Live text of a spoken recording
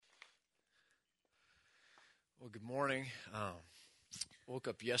Well, good morning. Woke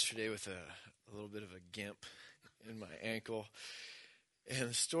up yesterday with a little bit of a gimp in my ankle. And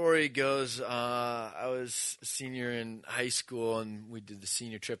the story goes, I was a senior in high school, and we did the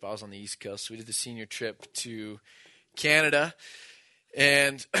senior trip. I was on the East Coast, so we did the senior trip to Canada.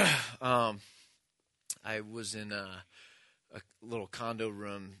 And I was in a little condo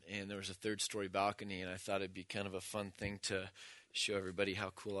room, and there was a third-story balcony, and I thought it'd be kind of a fun thing to show everybody how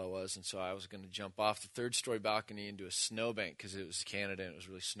cool I was. And so I was going to jump off the third-story balcony into a snowbank because it was Canada, and it was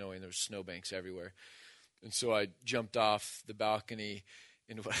really snowy, and there were snowbanks everywhere. And so I jumped off the balcony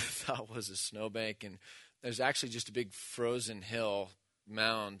into what I thought was a snowbank, and there's actually just a big frozen hill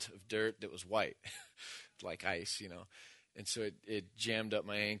mound of dirt that was white, like ice, And so it jammed up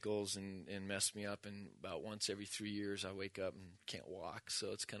my ankles and messed me up, and about once every 3 years I wake up and can't walk,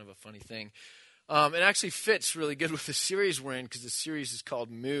 so it's kind of a funny thing. It actually fits really good with the series we're in because the series is called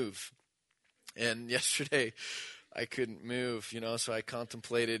Move. And yesterday I couldn't move, so I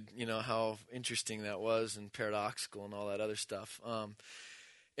contemplated, how interesting that was and paradoxical and all that other stuff. And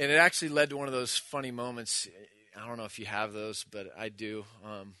it actually led to one of those funny moments. I don't know if you have those, but I do.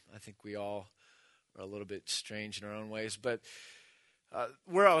 I think we all are a little bit strange in our own ways. But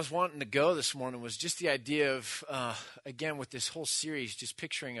where I was wanting to go this morning was just the idea of, again, with this whole series, just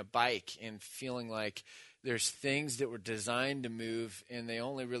picturing a bike and feeling like there's things that were designed to move, and they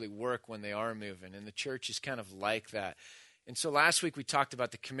only really work when they are moving. And the church is kind of like that. And so last week we talked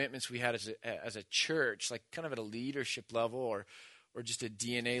about the commitments we had as a church, like kind of at a leadership level or just a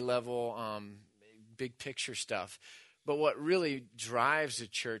DNA level, big picture stuff. But what really drives the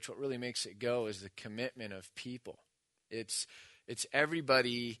church, what really makes it go, is the commitment of people. It's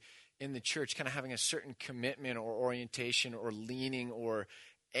everybody in the church kind of having a certain commitment or orientation or leaning or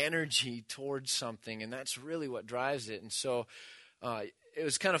energy towards something, and that's really what drives it. And so it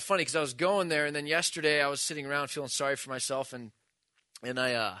was kind of funny because I was going there, and then yesterday I was sitting around feeling sorry for myself, and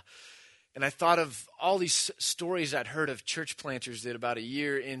I thought of all these stories I'd heard of church planters that about a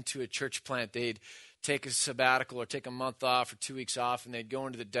year into a church plant, they'd take a sabbatical or take a month off or 2 weeks off, and they'd go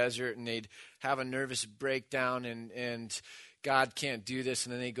into the desert and they'd have a nervous breakdown and God can't do this,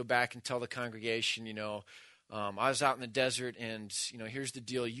 and then they go back and tell the congregation, I was out in the desert, and, here's the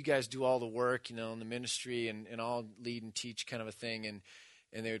deal. You guys do all the work, in the ministry, and I'll lead and teach kind of a thing,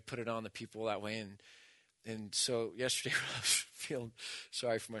 and they would put it on the people that way. And so yesterday when I was feeling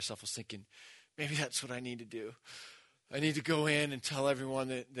sorry for myself, I was thinking, maybe that's what I need to do. I need to go in and tell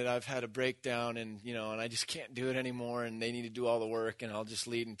everyone that I've had a breakdown, and I just can't do it anymore, and they need to do all the work, and I'll just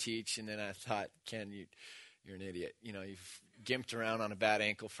lead and teach. And then I thought, Ken, you're an idiot. You've gimped around on a bad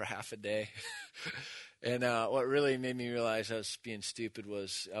ankle for half a day. And what really made me realize I was being stupid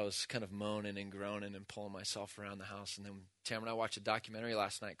was I was kind of moaning and groaning and pulling myself around the house. And then Tam and I watched a documentary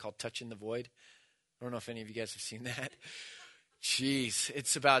last night called Touching the Void. I don't know if any of you guys have seen that. Jeez,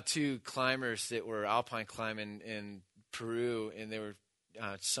 it's about two climbers that were alpine climbing in Peru, and they were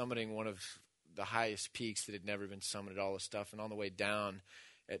summiting one of the highest peaks that had never been summited, all this stuff. And on the way down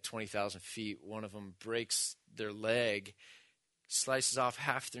at 20,000 feet, one of them breaks their leg, slices off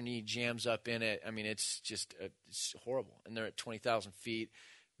half their knee, jams up in it. I mean, it's horrible. And they're at 20,000 feet.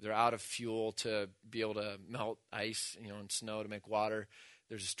 They're out of fuel to be able to melt ice, and snow to make water.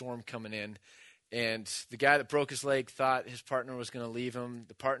 There's a storm coming in. And the guy that broke his leg thought his partner was going to leave him.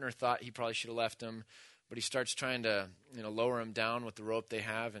 The partner thought he probably should have left him. But he starts trying to, lower him down with the rope they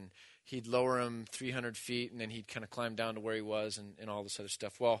have. And he'd lower him 300 feet, and then he'd kind of climb down to where he was and all this other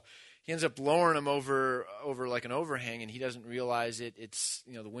stuff. Well, he ends up lowering him over like an overhang, and he doesn't realize it. It's,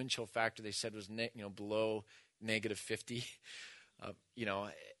 the wind chill factor they said was, below negative 50.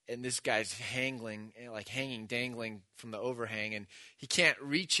 And this guy's hanging, dangling from the overhang, and he can't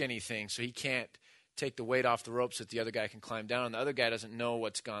reach anything, so he can't take the weight off the rope so that the other guy can climb down. And the other guy doesn't know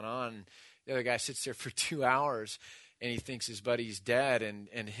what's gone on. The other guy sits there for 2 hours, and he thinks his buddy's dead,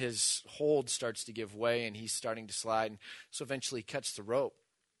 and his hold starts to give way, and he's starting to slide. And so eventually he cuts the rope.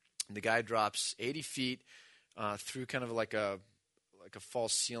 And the guy drops 80 feet through kind of like a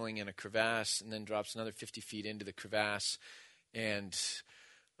false ceiling in a crevasse, and then drops another 50 feet into the crevasse. And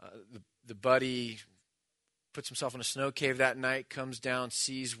the buddy puts himself in a snow cave that night, comes down,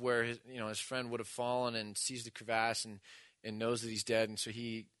 sees where his friend would have fallen, and sees the crevasse and knows that he's dead. And so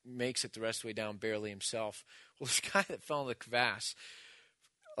he makes it the rest of the way down barely himself. Well, this guy that fell in the crevasse,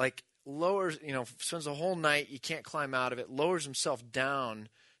 lowers, spends the whole night, he can't climb out of it, lowers himself down.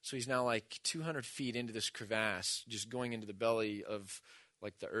 So he's now 200 feet into this crevasse, just going into the belly of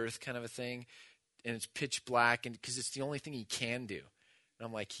the earth kind of a thing. And it's pitch black, and because it's the only thing he can do. And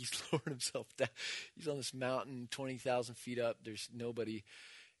I'm like, he's lowered himself down. He's on this mountain 20,000 feet up. There's nobody.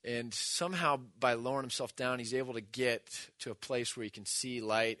 And somehow by lowering himself down, he's able to get to a place where he can see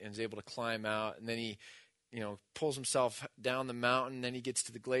light and is able to climb out. And then he, pulls himself down the mountain. Then he gets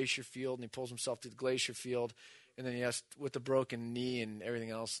to the glacier field, and he pulls himself to the glacier field. And then he has with a broken knee and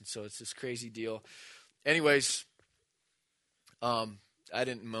everything else. And so it's this crazy deal. Anyways, I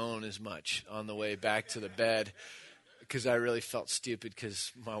didn't moan as much on the way back to the bed because I really felt stupid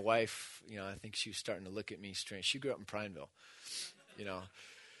because my wife, I think she was starting to look at me strange. She grew up in Prineville,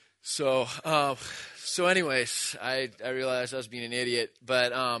 So anyways, I realized I was being an idiot.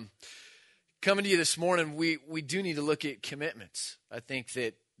 But coming to you this morning, we do need to look at commitments. I think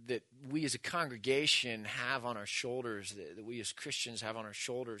that we as a congregation have on our shoulders, that we as Christians have on our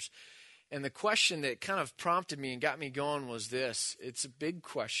shoulders. And the question that kind of prompted me and got me going was this. It's a big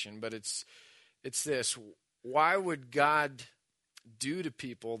question, but it's this. Why would God do to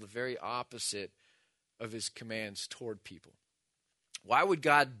people the very opposite of his commands toward people? Why would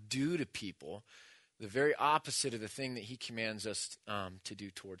God do to people the very opposite of the thing that he commands us to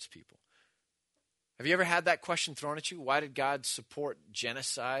do towards people? Have you ever had that question thrown at you? Why did God support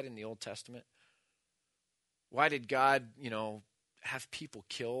genocide in the Old Testament? Why did God, have people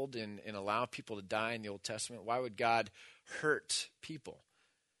killed and allow people to die in the Old Testament? Why would God hurt people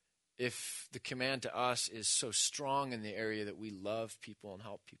if the command to us is so strong in the area that we love people and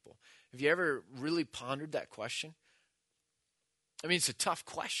help people? Have you ever really pondered that question? I mean, it's a tough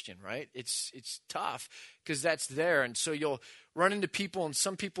question, right? It's tough because that's there. And so you'll run into people, and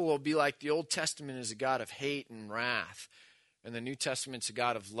some people will be like, the Old Testament is a God of hate and wrath, and the New Testament's a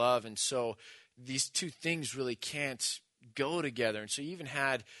God of love. And so these two things really can't go together. And so you even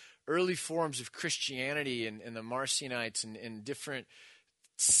had early forms of Christianity and the Marcionites and different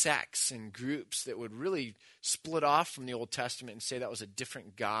sects and groups that would really split off from the Old Testament and say that was a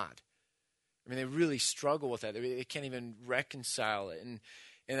different God. I mean, they really struggle with that. They can't even reconcile it.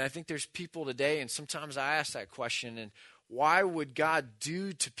 And I think there's people today, and sometimes I ask that question, and why would God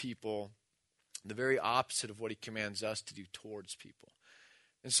do to people the very opposite of what he commands us to do towards people?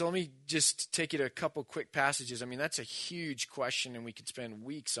 And so let me just take you to a couple quick passages. I mean, that's a huge question, and we could spend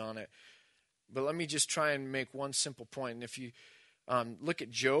weeks on it. But let me just try and make one simple point. And if you look at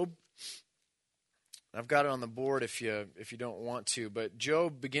Job, I've got it on the board if you don't want to. But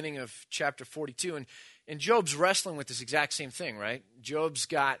Job, beginning of chapter 42, and Job's wrestling with this exact same thing, right? Job's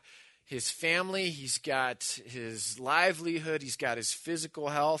got his family, he's got his livelihood, he's got his physical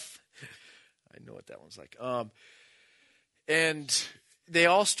health. I know what that one's like. And they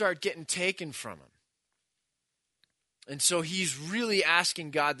all start getting taken from him. And so he's really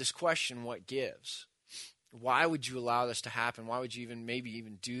asking God this question, what gives? Why would you allow this to happen? Why would you maybe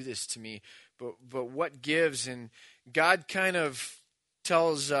even do this to me? But what gives? And God kind of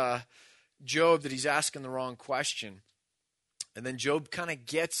tells Job that he's asking the wrong question. And then Job kind of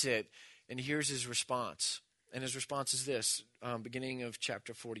gets it, and here's his response. And his response is this, beginning of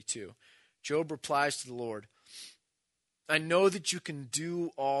chapter 42. Job replies to the Lord, I know that you can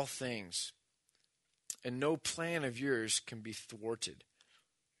do all things, and no plan of yours can be thwarted.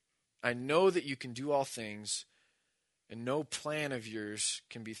 I know that you can do all things, and no plan of yours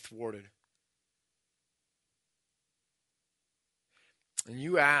can be thwarted. And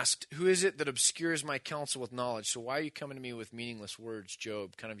you asked, who is it that obscures my counsel with knowledge? So why are you coming to me with meaningless words,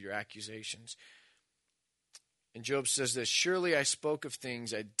 Job, kind of your accusations? And Job says this, surely I spoke of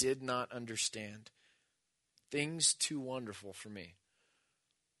things I did not understand, things too wonderful for me.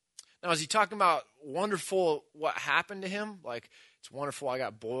 Now, is he talking about wonderful what happened to him? Like, it's wonderful I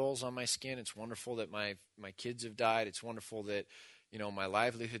got boils on my skin. It's wonderful that my kids have died. It's wonderful that, my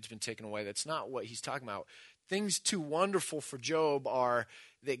livelihood's been taken away. That's not what he's talking about. Things too wonderful for Job are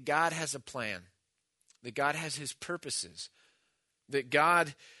that God has a plan, that God has his purposes, that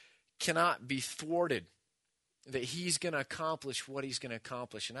God cannot be thwarted, that he's going to accomplish what he's going to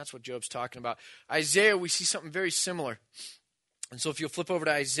accomplish. And that's what Job's talking about. Isaiah, we see something very similar. And so if you'll flip over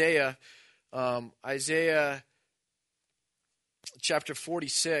to Isaiah, Isaiah chapter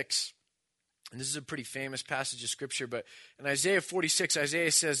 46, and this is a pretty famous passage of Scripture, but in Isaiah 46,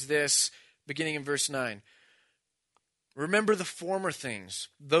 Isaiah says this, beginning in verse 9. Remember the former things,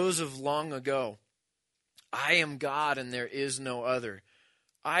 those of long ago. I am God and there is no other.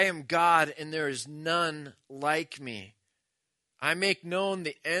 I am God and there is none like me. I make known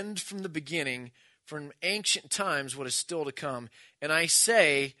the end from the beginning, from ancient times what is still to come. And I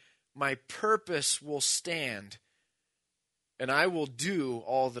say, my purpose will stand, and I will do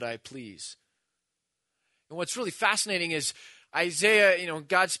all that I please. And what's really fascinating is Isaiah,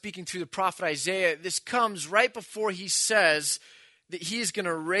 God speaking through the prophet Isaiah, this comes right before he says that he is going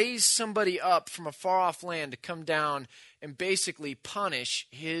to raise somebody up from a far off land to come down and basically punish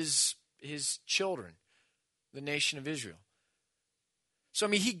his children, the nation of Israel. So,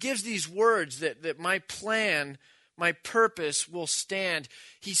 he gives these words that my plan, my purpose will stand.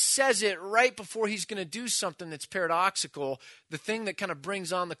 He says it right before he's going to do something that's paradoxical, the thing that kind of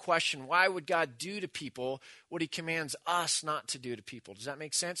brings on the question, why would God do to people what he commands us not to do to people? Does that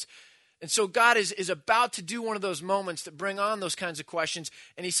make sense? And so God is about to do one of those moments that bring on those kinds of questions,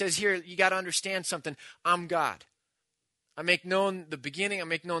 and he says, here, you got to understand something. I'm God. I make known the beginning, I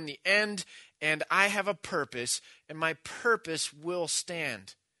make known the end, and I have a purpose, and my purpose will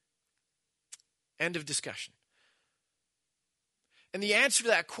stand. End of discussion. And the answer to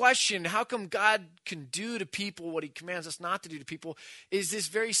that question, how come God can do to people what he commands us not to do to people, is this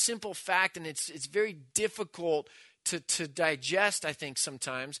very simple fact, and it's very difficult to digest, I think,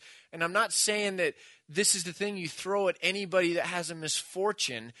 sometimes. And I'm not saying that this is the thing you throw at anybody that has a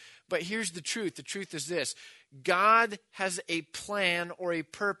misfortune, but here's the truth. The truth is this. God has a plan or a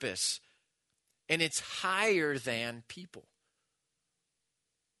purpose, and it's higher than people.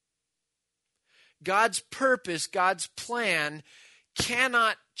 God's purpose, God's plan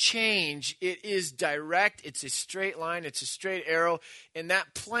cannot change. It is direct. It's a straight line. It's a straight arrow. And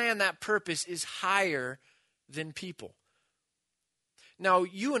that plan, that purpose is higher than people. Now,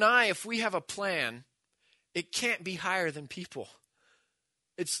 you and I, if we have a plan, it can't be higher than people.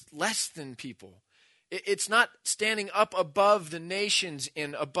 It's less than people. It's not standing up above the nations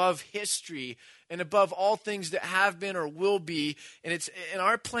and above history and above all things that have been or will be. And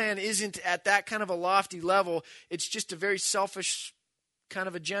our plan isn't at that kind of a lofty level. It's just a very selfish kind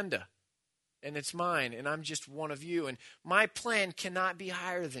of agenda. And it's mine, and I'm just one of you. And my plan cannot be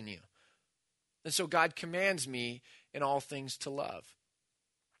higher than you. And so God commands me in all things to love.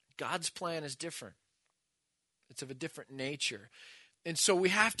 God's plan is different. It's of a different nature. And so we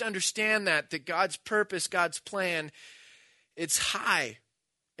have to understand that God's purpose, God's plan, it's high,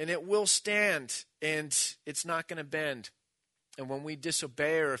 and it will stand, and it's not going to bend. And when we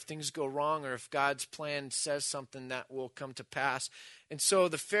disobey, or if things go wrong, or if God's plan says something, that will come to pass. And so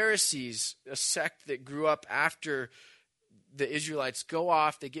the Pharisees, a sect that grew up after the Israelites, go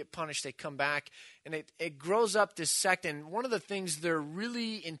off, they get punished, they come back, and it grows up this sect. And one of the things they're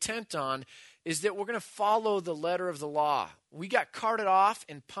really intent on is that we're going to follow the letter of the law. We got carted off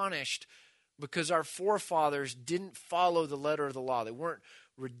and punished because our forefathers didn't follow the letter of the law. They weren't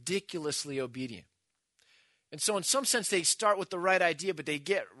ridiculously obedient. And so in some sense, they start with the right idea, but they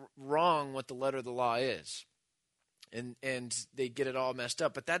get wrong what the letter of the law is. And they get it all messed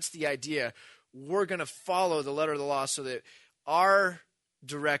up. But that's the idea. We're going to follow the letter of the law so that our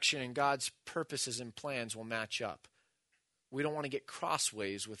direction and God's purposes and plans will match up. We don't want to get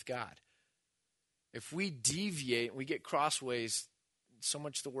crossways with God. If we deviate, we get crossways, so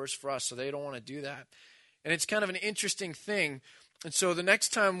much the worse for us. So they don't want to do that. And it's kind of an interesting thing. And so the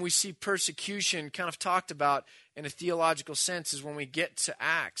next time we see persecution kind of talked about in a theological sense is when we get to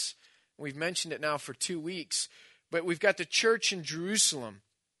Acts. We've mentioned it now for 2 weeks. But we've got the church in Jerusalem.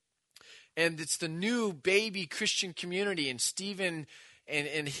 And it's the new baby Christian community. And Stephen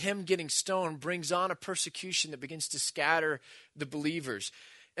and him getting stoned brings on a persecution that begins to scatter the believers.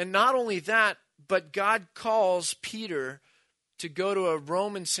 And not only that, but God calls Peter to go to a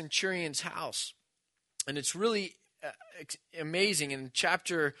Roman centurion's house. And it's really amazing. In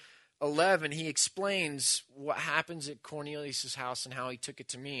chapter 11, he explains what happens at Cornelius' house and how he took it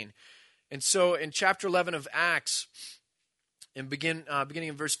to mean. And so in chapter 11 of Acts, beginning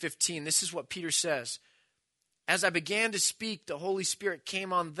in verse 15, this is what Peter says. As I began to speak, the Holy Spirit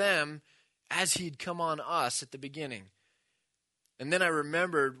came on them as he'd come on us at the beginning. And then I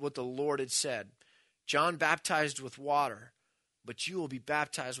remembered what the Lord had said. John baptized with water, but you will be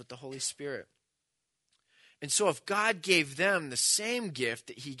baptized with the Holy Spirit. And so if God gave them the same gift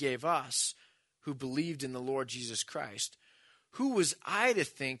that he gave us, who believed in the Lord Jesus Christ, who was I to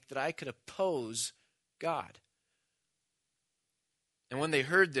think that I could oppose God? And when they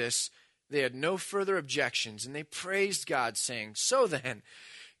heard this, they had no further objections, and they praised God, saying, So then,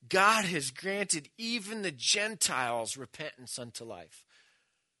 God has granted even the Gentiles repentance unto life.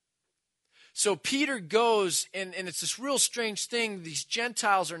 So Peter goes, and it's this real strange thing. These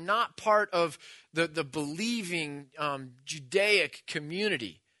Gentiles are not part of the believing Judaic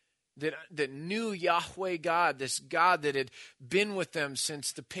community that knew Yahweh God, this God that had been with them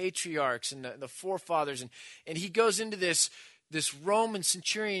since the patriarchs and the forefathers. And he goes into this Roman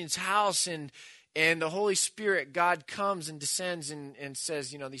centurion's house, and the Holy Spirit, God comes and descends and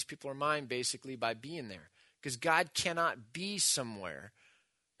says, these people are mine, basically, by being there. Because God cannot be somewhere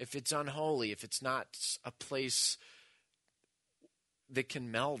if it's unholy, if it's not a place that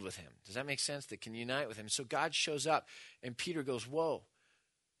can meld with him. Does that make sense? That can unite with him. So God shows up, and Peter goes, whoa.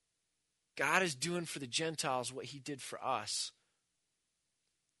 God is doing for the Gentiles what he did for us.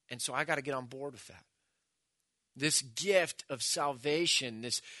 And so I got to get on board with that. This gift of salvation,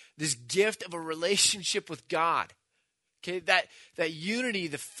 this gift of a relationship with God. Okay, that unity,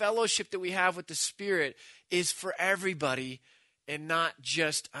 the fellowship that we have with the Spirit is for everybody and not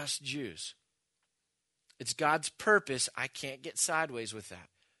just us Jews. It's God's purpose. I can't get sideways with that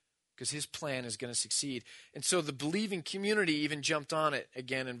because his plan is going to succeed. And so the believing community even jumped on it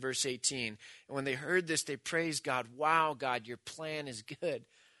again in verse 18. And when they heard this, they praised God. Wow, God, your plan is good.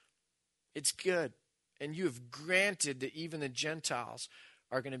 It's good. And you have granted that even the Gentiles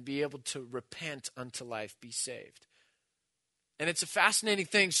are going to be able to repent unto life, be saved. And it's a fascinating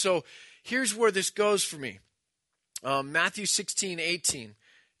thing. So here's where this goes for me. Matthew 16:18,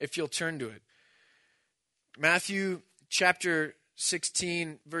 if you'll turn to it. Matthew chapter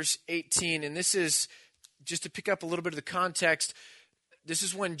 16, verse 18. And this is, just to pick up a little bit of the context, this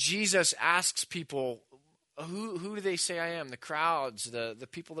is when Jesus asks people, who do they say I am? The crowds, the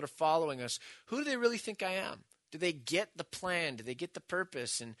people that are following us. Who do they really think I am? Do they get the plan? Do they get the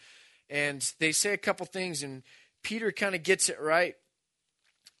purpose? And they say a couple things, and Peter kind of gets it right.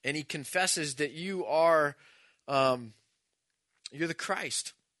 And he confesses that you are, you're the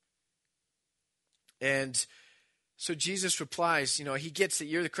Christ. And so Jesus replies, he gets that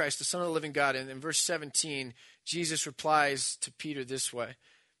you're the Christ, the Son of the living God. And in verse 17, Jesus replies to Peter this way.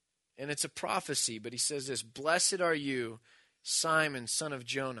 And it's a prophecy, but he says this, "Blessed are you, Simon, son of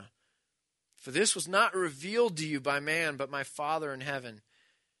Jonah. For this was not revealed to you by man, but my Father in heaven.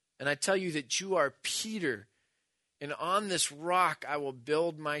 And I tell you that you are Peter, and on this rock I will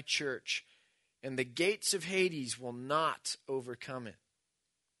build my church, and the gates of Hades will not overcome it.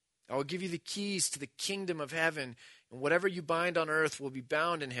 I will give you the keys to the kingdom of heaven, and whatever you bind on earth will be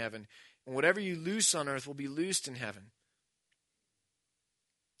bound in heaven, and whatever you loose on earth will be loosed in heaven."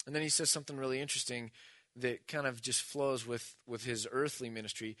 And then he says something really interesting that kind of just flows with his earthly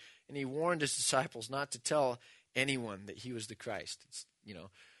ministry. And he warned his disciples not to tell anyone that he was the Christ. It's,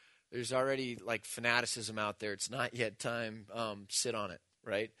 there's already like fanaticism out there. It's not yet time. Sit on it,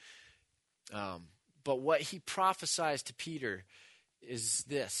 right? But what he prophesies to Peter is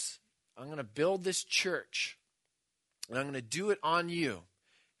this. I'm going to build this church, and I'm going to do it on you.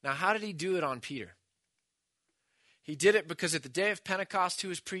 Now, how did he do it on Peter? He did it because at the day of Pentecost, he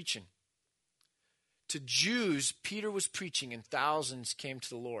was preaching. To Jews, Peter was preaching, and thousands came to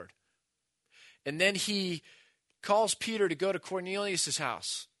the Lord. And then he calls Peter to go to Cornelius'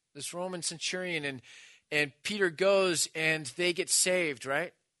 house, this Roman centurion, and Peter goes, and they get saved,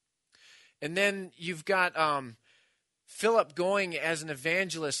 right? And then you've got Philip going as an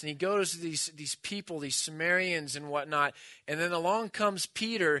evangelist, and he goes to these people, these Samaritans and whatnot, and then along comes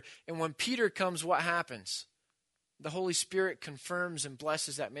Peter, and when Peter comes, what happens? The Holy Spirit confirms and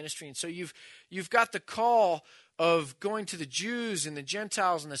blesses that ministry. And so you've got the call of going to the Jews and the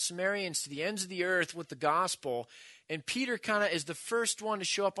Gentiles and the Samaritans to the ends of the earth with the gospel. And Peter kind of is the first one to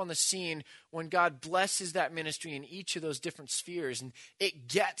show up on the scene when God blesses that ministry in each of those different spheres. And it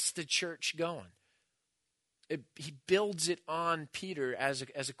gets the church going. He builds it on Peter as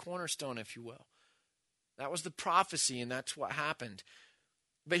a cornerstone, if you will. That was the prophecy, and that's what happened.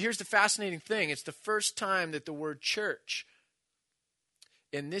 But here's the fascinating thing. It's the first time that the word church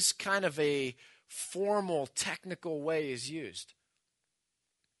in this kind of a formal, technical way is used.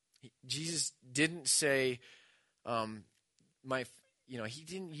 Jesus didn't say, he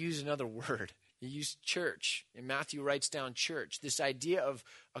didn't use another word. He used church. And Matthew writes down church. This idea of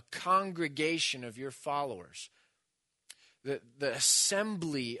a congregation of your followers. The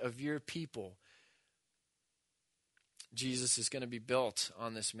assembly of your people. Jesus is going to be built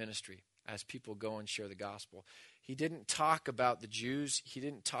on this ministry as people go and share the gospel. He didn't talk about the Jews. He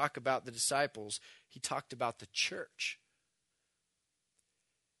didn't talk about the disciples. He talked about the church.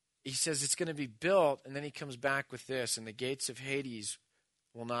 He says it's going to be built, and then he comes back with this, and the gates of Hades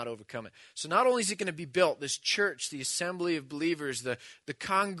will not overcome it. So not only is it going to be built, this church, the assembly of believers, the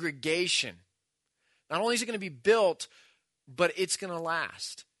congregation, not only is it going to be built, but it's going to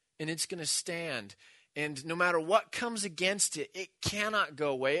last, and it's going to stand. And no matter what comes against it, it cannot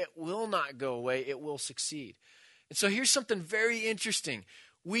go away. It will not go away. It will succeed. And so here's something very interesting.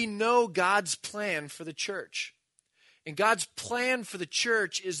 We know God's plan for the church. And God's plan for the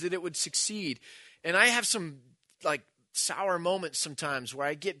church is that it would succeed. And I have some sour moments sometimes where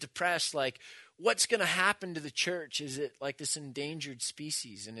I get depressed, what's going to happen to the church? Is it like this endangered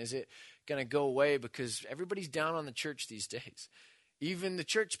species? And is it going to go away? Because everybody's down on the church these days. Even the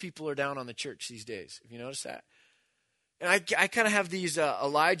church people are down on the church these days. Have you noticed that? And I kind of have these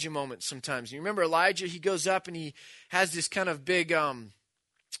Elijah moments sometimes. You remember Elijah, he goes up and he has this kind of big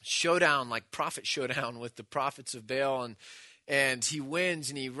showdown, like prophet showdown with the prophets of Baal, and he wins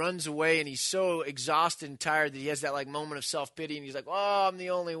and he runs away and he's so exhausted and tired that he has that like moment of self-pity and he's like, oh, I'm the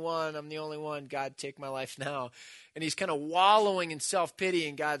only one, God, take my life now. And he's kind of wallowing in self-pity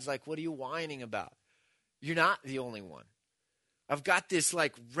and God's like, what are you whining about? You're not the only one. I've got this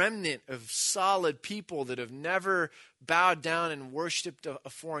like remnant of solid people that have never bowed down and worshiped a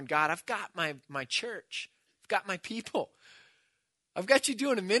foreign God. I've got my church. I've got my people. I've got you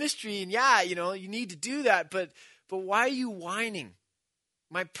doing a ministry, and yeah, you need to do that, but why are you whining?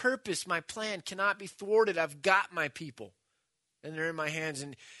 My purpose, my plan cannot be thwarted. I've got my people, and they're in my hands.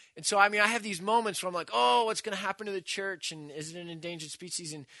 And so, I have these moments where I'm like, oh, what's going to happen to the church, and is it an endangered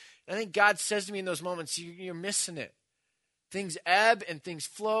species? And I think God says to me in those moments, you're missing it. Things ebb and things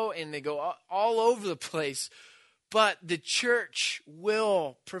flow, and they go all over the place, but the church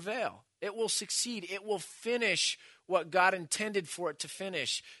will prevail. It will succeed. It will finish what God intended for it to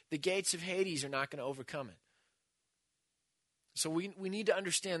finish. The gates of Hades are not going to overcome it. So we need to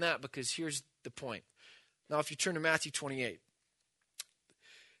understand that, because here's the point. Now, if you turn to Matthew 28,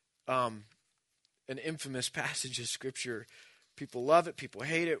 an infamous passage of Scripture. People love it, people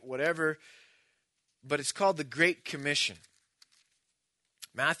hate it, whatever. But it's called the Great Commission.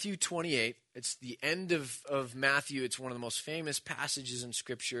 Matthew 28, it's the end of Matthew. It's one of the most famous passages in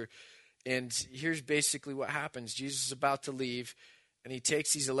Scripture. And here's basically what happens. Jesus is about to leave, and he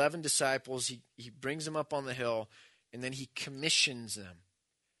takes these 11 disciples, he brings them up on the hill, and then he commissions them.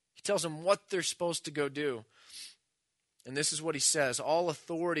 He tells them what they're supposed to go do. And this is what he says: all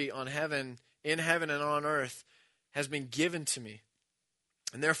authority in heaven and on earth has been given to me.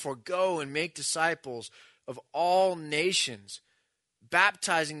 And therefore go and make disciples of all nations,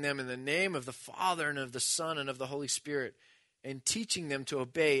 baptizing them in the name of the Father and of the Son and of the Holy Spirit, and teaching them to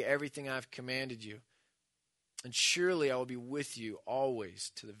obey everything I've commanded you. And surely I will be with you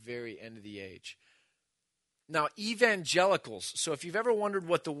always to the very end of the age. Now, evangelicals. So if you've ever wondered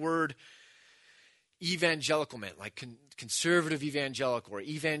what the word evangelical meant, like conservative evangelical or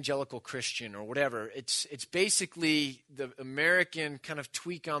evangelical Christian or whatever, it's basically the American kind of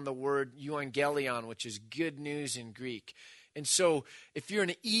tweak on the word euangelion, which is good news in Greek. And so if you're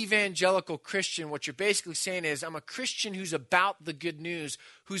an evangelical Christian, what you're basically saying is, I'm a Christian who's about the good news,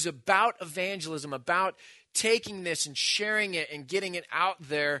 who's about evangelism, about taking this and sharing it and getting it out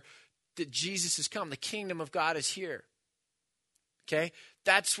there that Jesus has come. The kingdom of God is here. Okay?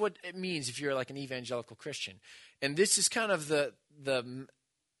 That's what it means if you're like an evangelical Christian. And this is kind of the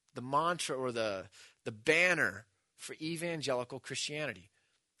mantra or the banner for evangelical Christianity.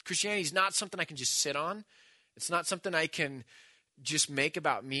 Christianity is not something I can just sit on. It's not something I can just make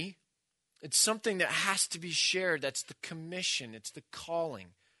about me. It's something that has to be shared. That's the commission. It's the calling.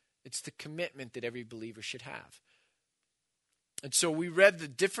 It's the commitment that every believer should have. And so we read the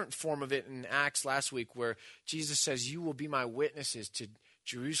different form of it in Acts last week, where Jesus says, you will be my witnesses to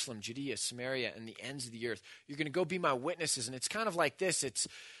Jerusalem, Judea, Samaria, and the ends of the earth. You're going to go be my witnesses. And it's kind of like this.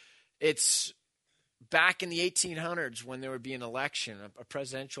 It's back in the 1800s when there would be an election, a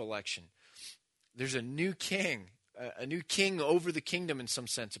presidential election. There's a new king over the kingdom in some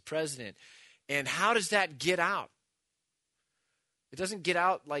sense, a president. And how does that get out? It doesn't get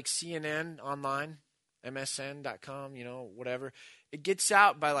out like CNN online, MSN.com, whatever. It gets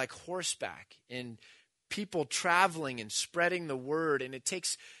out by like horseback and people traveling and spreading the word. And it's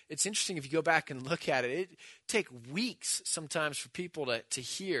interesting if you go back and look at it, it takes weeks sometimes for people to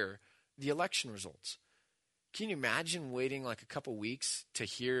hear the election results. Can you imagine waiting like a couple weeks to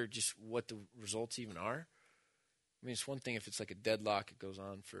hear just what the results even are? I mean, it's one thing if it's like a deadlock, it goes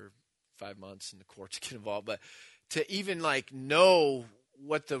on for 5 months and the courts get involved, but to even like know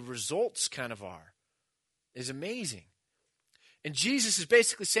what the results kind of are is amazing. And Jesus is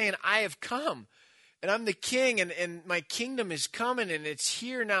basically saying, I have come and I'm the king and my kingdom is coming and it's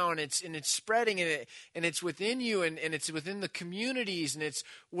here now and it's spreading and it's within you and it's within the communities and it's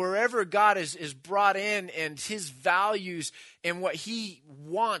wherever God is brought in and his values and what he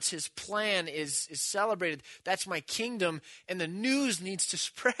wants, his plan is celebrated. That's my kingdom, and the news needs to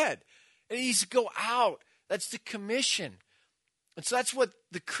spread. It needs to go out. That's the commission. And so that's what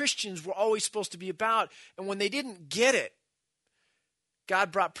the Christians were always supposed to be about. And when they didn't get it,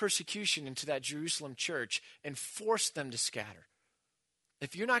 God brought persecution into that Jerusalem church and forced them to scatter.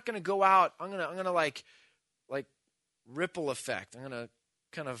 If you're not going to go out, I'm going to like ripple effect. I'm going to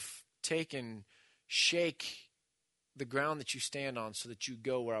kind of take and shake the ground that you stand on so that you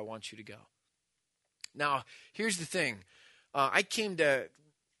go where I want you to go. Now, here's the thing. I came to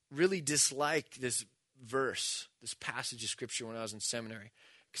really dislike this verse, this passage of Scripture when I was in seminary,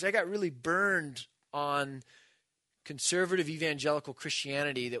 because I got really burned on conservative evangelical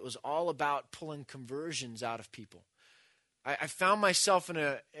Christianity that was all about pulling conversions out of people. I found myself in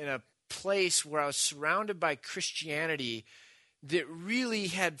a place where I was surrounded by Christianity that really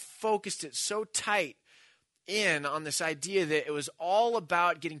had focused it so tight in on this idea that it was all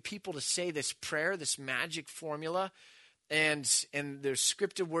about getting people to say this prayer, this magic formula, and their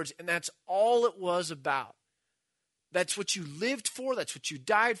scripted words, and that's all it was about. That's what you lived for. That's what you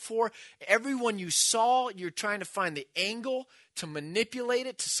died for. Everyone you saw, you're trying to find the angle to manipulate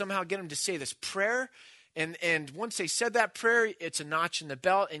it, to somehow get them to say this prayer. And once they said that prayer, it's a notch in the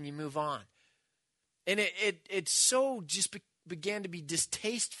belt, and you move on. And it so just began to be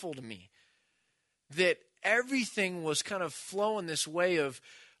distasteful to me that everything was kind of flowing this way of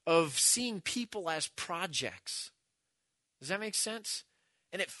seeing people as projects. Does that make sense?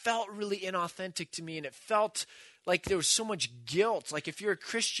 And it felt really inauthentic to me, and it felt like there was so much guilt. Like if you're a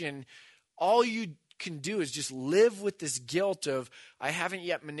Christian, all you can do is just live with this guilt of, I haven't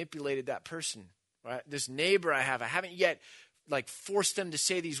yet manipulated that person, right? This neighbor I haven't yet like forced them to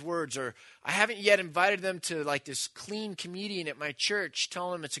say these words, or I haven't yet invited them to like this clean comedian at my church,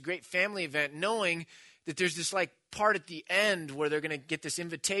 telling them it's a great family event, knowing that there's this like part at the end where they're going to get this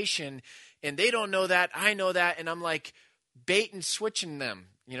invitation, and they don't know that, I know that, and I'm like bait and switching them.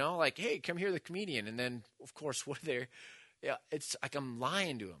 You know, like, hey, come hear the comedian. And then, of course, it's like I'm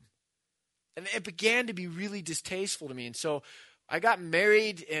lying to him. And it began to be really distasteful to me. And so I got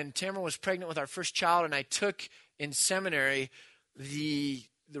married, and Tamara was pregnant with our first child, and I took in seminary the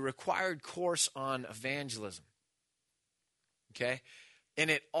required course on evangelism. Okay? And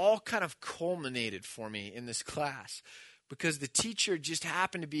it all kind of culminated for me in this class because the teacher just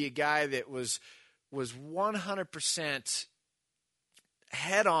happened to be a guy that was 100%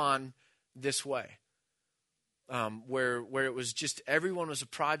 head on this way, where it was just everyone was a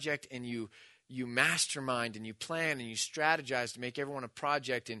project, and you mastermind and you plan and you strategize to make everyone a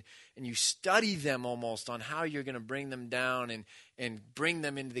project, and you study them almost on how you're going to bring them down and bring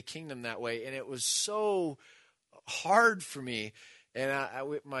them into the kingdom that way. And it was so hard for me. And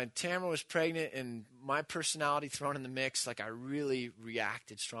my Tamara was pregnant, and my personality thrown in the mix, like I really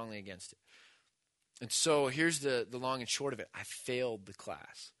reacted strongly against it. And so here's the long and short of it. I failed the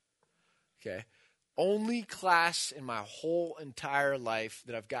class. Okay? Only class in my whole entire life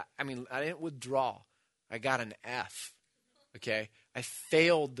that I've got. I mean, I didn't withdraw. I got an F. Okay? I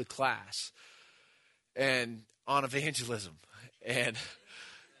failed the class and on evangelism. And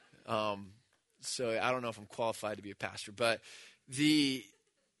so I don't know if I'm qualified to be a pastor, but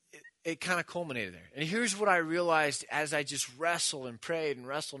it kind of culminated there. And here's what I realized as I just wrestled and prayed and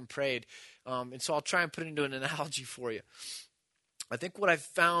wrestled and prayed. And so I'll try and put it into an analogy for you. I think what I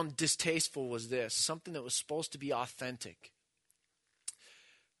found distasteful was this, something that was supposed to be authentic,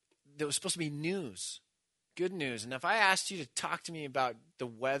 that was supposed to be news, good news. And if I asked you to talk to me about the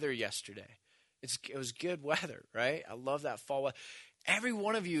weather yesterday, it was good weather, right? I love that fall weather. Every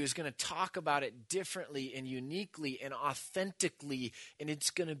one of you is going to talk about it differently and uniquely and authentically, and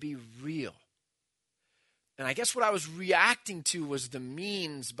it's going to be real. And I guess what I was reacting to was the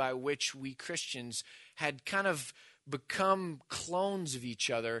means by which we Christians had kind of become clones of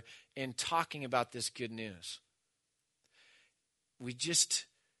each other in talking about this good news. We just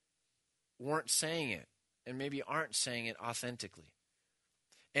weren't saying it, and maybe aren't saying it authentically.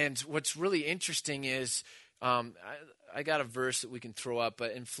 And what's really interesting is, I got a verse that we can throw up,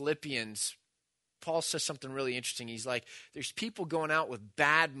 but in Philippians, Paul says something really interesting. He's like, there's people going out with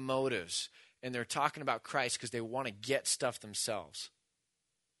bad motives, and they're talking about Christ because they want to get stuff themselves.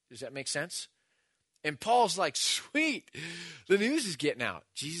 Does that make sense? And Paul's like, sweet, the news is getting out.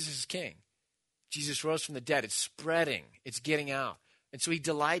 Jesus is king. Jesus rose from the dead. It's spreading. It's getting out. And so he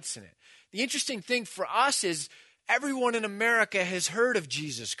delights in it. The interesting thing for us is everyone in America has heard of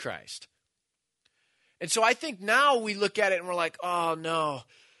Jesus Christ. And so I think now we look at it and we're like, oh no,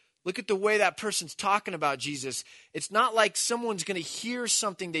 look at the way that person's talking about Jesus. It's not like someone's going to hear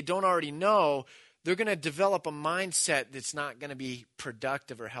something they don't already know. They're going to develop a mindset that's not going to be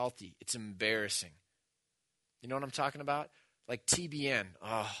productive or healthy. It's embarrassing. You know what I'm talking about? Like TBN.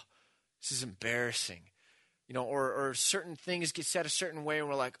 Oh, this is embarrassing. You know, or certain things get said a certain way and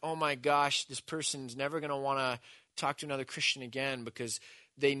we're like, oh my gosh, this person's never going to want to talk to another Christian again because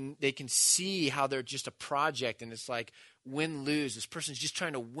they can see how they're just a project, and it's like win-lose. This person's just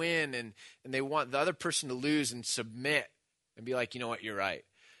trying to win, and they want the other person to lose and submit and be like, you know what, you're right.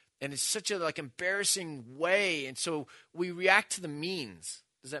 And it's such a like embarrassing way, and so we react to the means.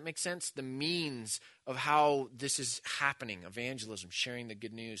 Does that make sense? The means of how this is happening, evangelism, sharing the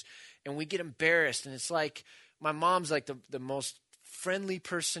good news. And we get embarrassed, and it's like my mom's like the most friendly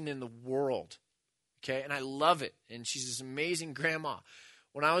person in the world, okay? And I love it, and she's this amazing grandma.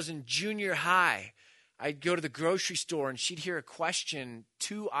 When I was in junior high, I'd go to the grocery store, and she'd hear a question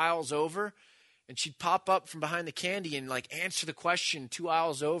 2 aisles over, and she'd pop up from behind the candy and like answer the question 2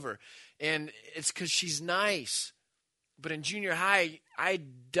 aisles over. And it's because she's nice. But in junior high,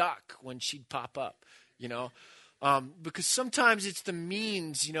 I'd duck when she'd pop up, because sometimes it's the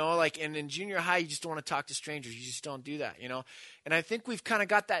means, and in junior high, you just don't want to talk to strangers. You just don't do that, And I think we've kind of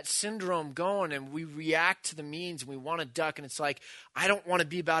got that syndrome going, and we react to the means, and we want to duck. And it's like, I don't want to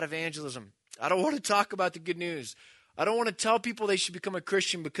be about evangelism. I don't want to talk about the good news. I don't want to tell people they should become a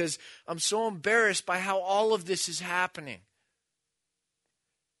Christian because I'm so embarrassed by how all of this is happening.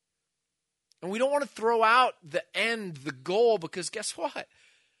 And we don't want to throw out the end, the goal, because guess what?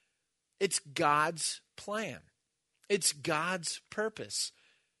 It's God's plan. It's God's purpose.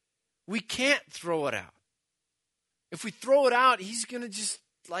 We can't throw it out. If we throw it out, he's going to just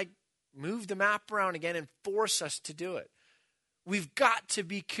move the map around again and force us to do it. We've got to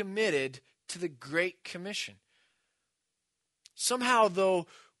be committed to the Great Commission. Somehow, though,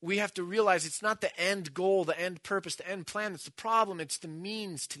 we have to realize it's not the end goal, the end purpose, the end plan that's the problem. It's the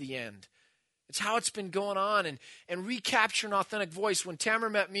means to the end. It's how it's been going on, and recapture an authentic voice. When Tamara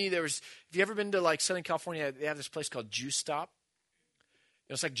met me, have you ever been to Southern California? They have this place called Juice Stop.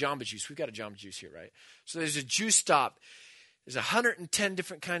 It's like Jamba Juice. We've got a Jamba Juice here, right? So there's a Juice Stop. There's 110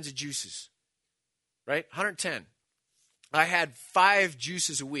 different kinds of juices, right? 110. I had 5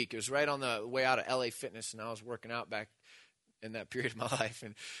 juices a week. It was right on the way out of LA Fitness, and I was working out back in that period of my life.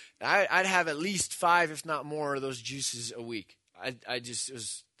 And I'd have at least 5, if not more, of those juices a week.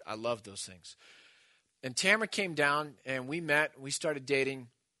 I loved those things. And Tamara came down, and we met. We started dating.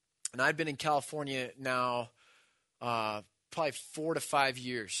 And I'd been in California now probably 4 to 5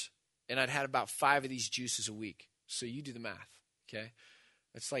 years. And I'd had about 5 of these juices a week. So you do the math, okay?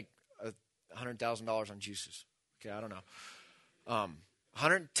 It's like $100,000 on juices. Okay, I don't know.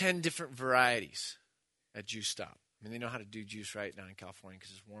 110 different varieties at Juice Stop. I mean, they know how to do juice right now in California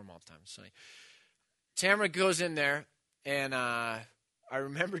because it's warm all the time. It's sunny. Tamara goes in there, and I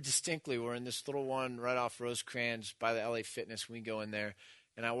remember distinctly we're in this little one right off Rosecrans by the LA Fitness. We go in there,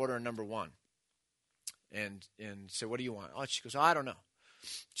 and I order a number 1. And say, what do you want? Oh, she goes, I don't know.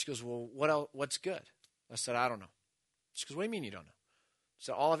 She goes, well, what's good? I said, I don't know. She goes, what do you mean you don't know? I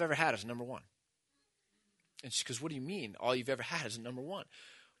said, all I've ever had is a number 1. And she goes, what do you mean all you've ever had is a number 1?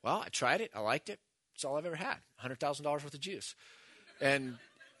 Well, I tried it. I liked it. It's all I've ever had, $100,000 worth of juice. And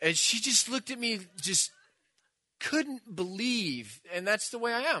she just looked at me, just couldn't believe. And that's the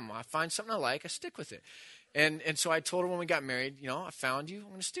way I am. I find something I like, I stick with it. And so I told her when we got married, I found you, I'm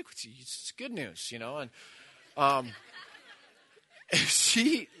going to stick with you. It's good news, And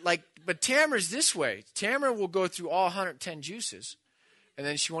but Tamara's this way. Tamara will go through all 110 juices, and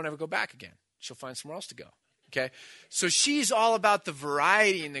then she won't ever go back again. She'll find somewhere else to go. Okay, so she's all about the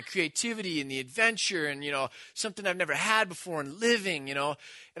variety and the creativity and the adventure and, something I've never had before and living, And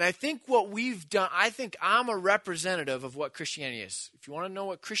I think what we've done, I think I'm a representative of what Christianity is. If you want to know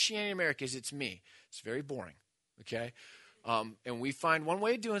what Christianity in America is, it's me. It's very boring, okay? And we find one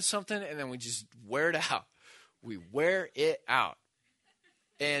way of doing something, and then we just wear it out. We wear it out.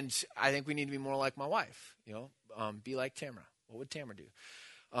 And I think we need to be more like my wife, be like Tamara. What would Tamara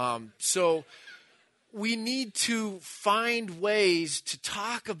do? So we need to find ways to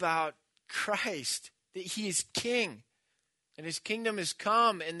talk about Christ, that he is king and his kingdom has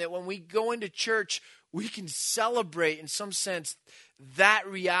come, and that when we go into church, we can celebrate, in some sense, that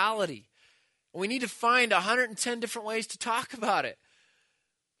reality. And we need to find 110 different ways to talk about it.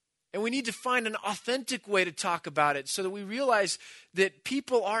 And we need to find an authentic way to talk about it so that we realize that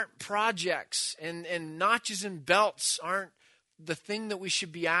people aren't projects and notches and belts aren't the thing that we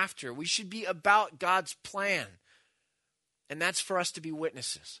should be after. We should be about God's plan. And that's for us to be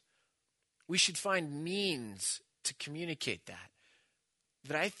witnesses. We should find means to communicate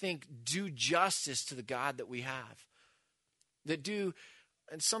that I think do justice to the God that we have. That do,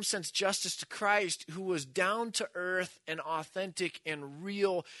 in some sense, justice to Christ, who was down to earth and authentic and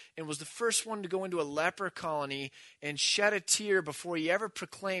real and was the first one to go into a leper colony and shed a tear before he ever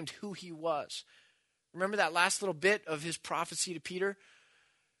proclaimed who he was. Remember that last little bit of his prophecy to Peter?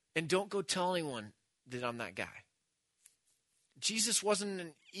 And don't go tell anyone that I'm that guy. Jesus wasn't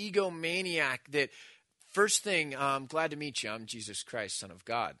an egomaniac that, first thing, I'm glad to meet you. I'm Jesus Christ, Son of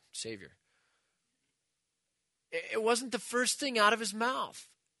God, Savior. It wasn't the first thing out of his mouth.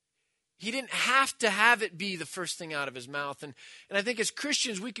 He didn't have to have it be the first thing out of his mouth. And I think as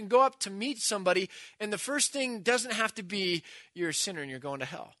Christians, we can go up to meet somebody, and the first thing doesn't have to be, you're a sinner and you're going to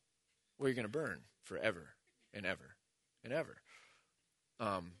hell, where you're going to burn forever and ever and ever.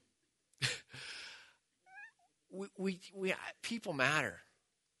 People matter.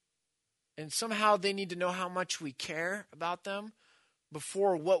 And somehow they need to know how much we care about them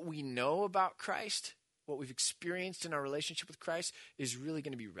before what we know about Christ, what we've experienced in our relationship with Christ, is really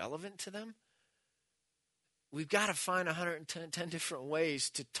going to be relevant to them. We've got to find 110 different ways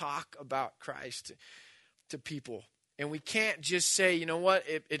to talk about Christ to people. And we can't just say, you know what,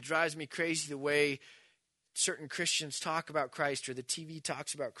 it drives me crazy the way certain Christians talk about Christ, or the TV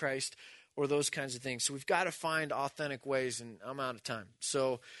talks about Christ, or those kinds of things. So we've got to find authentic ways, and I'm out of time.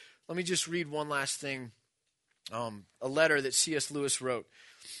 So let me just read one last thing, a letter that C.S. Lewis wrote.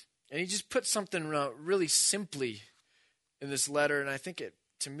 And he just put something really simply in this letter, and I think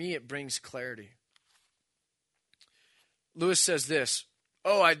to me it brings clarity. Lewis says this: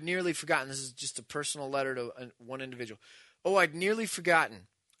 "Oh, I'd nearly forgotten." This is just a personal letter to one individual. "Oh, I'd nearly forgotten.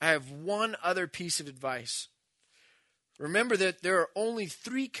 I have one other piece of advice. Remember that there are only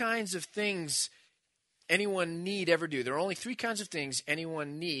three kinds of things anyone need ever do. There are only three kinds of things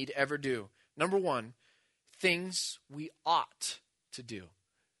anyone need ever do. Number one, things we ought to do.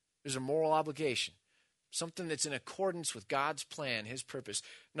 There's a moral obligation, something that's in accordance with God's plan, his purpose.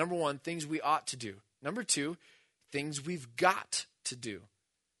 Number one, things we ought to do. Number two, things we've got to do.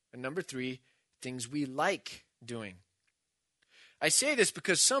 And number three, things we like doing. I say this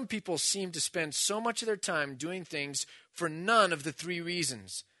because some people seem to spend so much of their time doing things for none of the three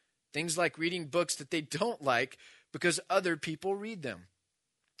reasons. Things like reading books that they don't like because other people read them.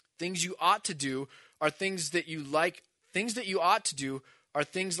 Things you ought to do are things that you like. Things that you ought to do are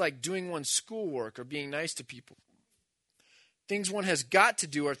things like doing one's schoolwork or being nice to people. Things one has got to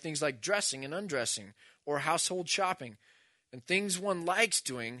do are things like dressing and undressing or household shopping. And things one likes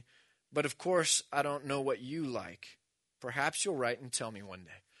doing, but of course, I don't know what you like. Perhaps you'll write and tell me one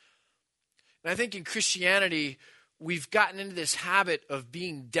day." And I think in Christianity, we've gotten into this habit of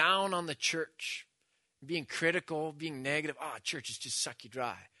being down on the church, being critical, being negative. Churches just suck you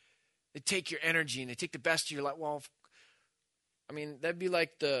dry. They take your energy and they take the best of your life. Well, that'd be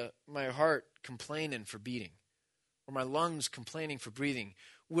like my heart complaining for beating, or my lungs complaining for breathing.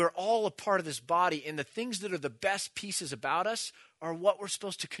 We're all a part of this body, and the things that are the best pieces about us are what we're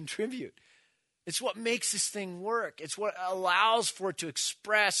supposed to contribute. It's what makes this thing work. It's what allows for it to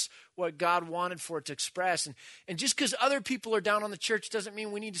express what God wanted for it to express. And just because other people are down on the church doesn't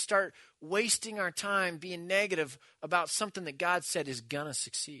mean we need to start wasting our time being negative about something that God said is going to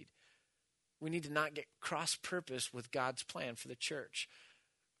succeed. We need to not get cross-purpose with God's plan for the church.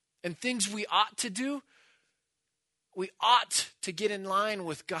 And things we ought to do, we ought to get in line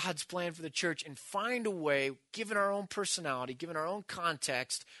with God's plan for the church and find a way, given our own personality, given our own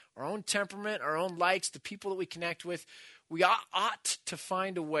context, our own temperament, our own likes, the people that we connect with, we ought to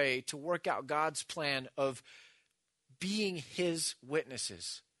find a way to work out God's plan of being his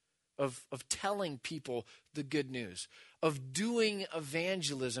witnesses, of telling people the good news, of doing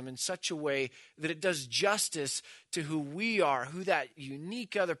evangelism in such a way that it does justice to who we are, who that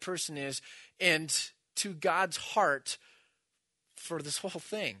unique other person is, and to God's heart for this whole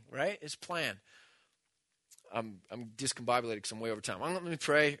thing, right? His plan. I'm discombobulated because I'm way over time. Let me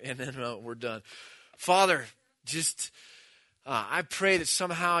pray, and then we're done. Father, I pray that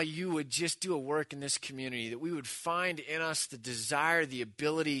somehow you would just do a work in this community, that we would find in us the desire, the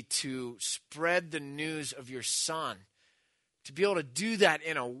ability to spread the news of your Son, to be able to do that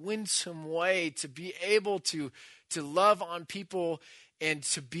in a winsome way, to be able to love on people and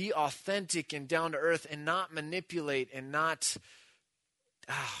to be authentic and down to earth and not manipulate and not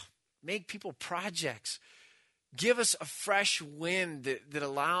make people projects. Give us a fresh wind that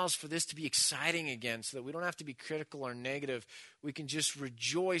allows for this to be exciting again, so that we don't have to be critical or negative. We can just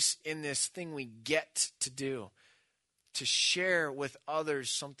rejoice in this thing we get to do, to share with others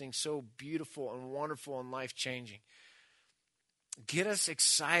something so beautiful and wonderful and life-changing. Get us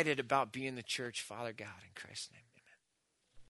excited about being the church, Father God, in Christ's name.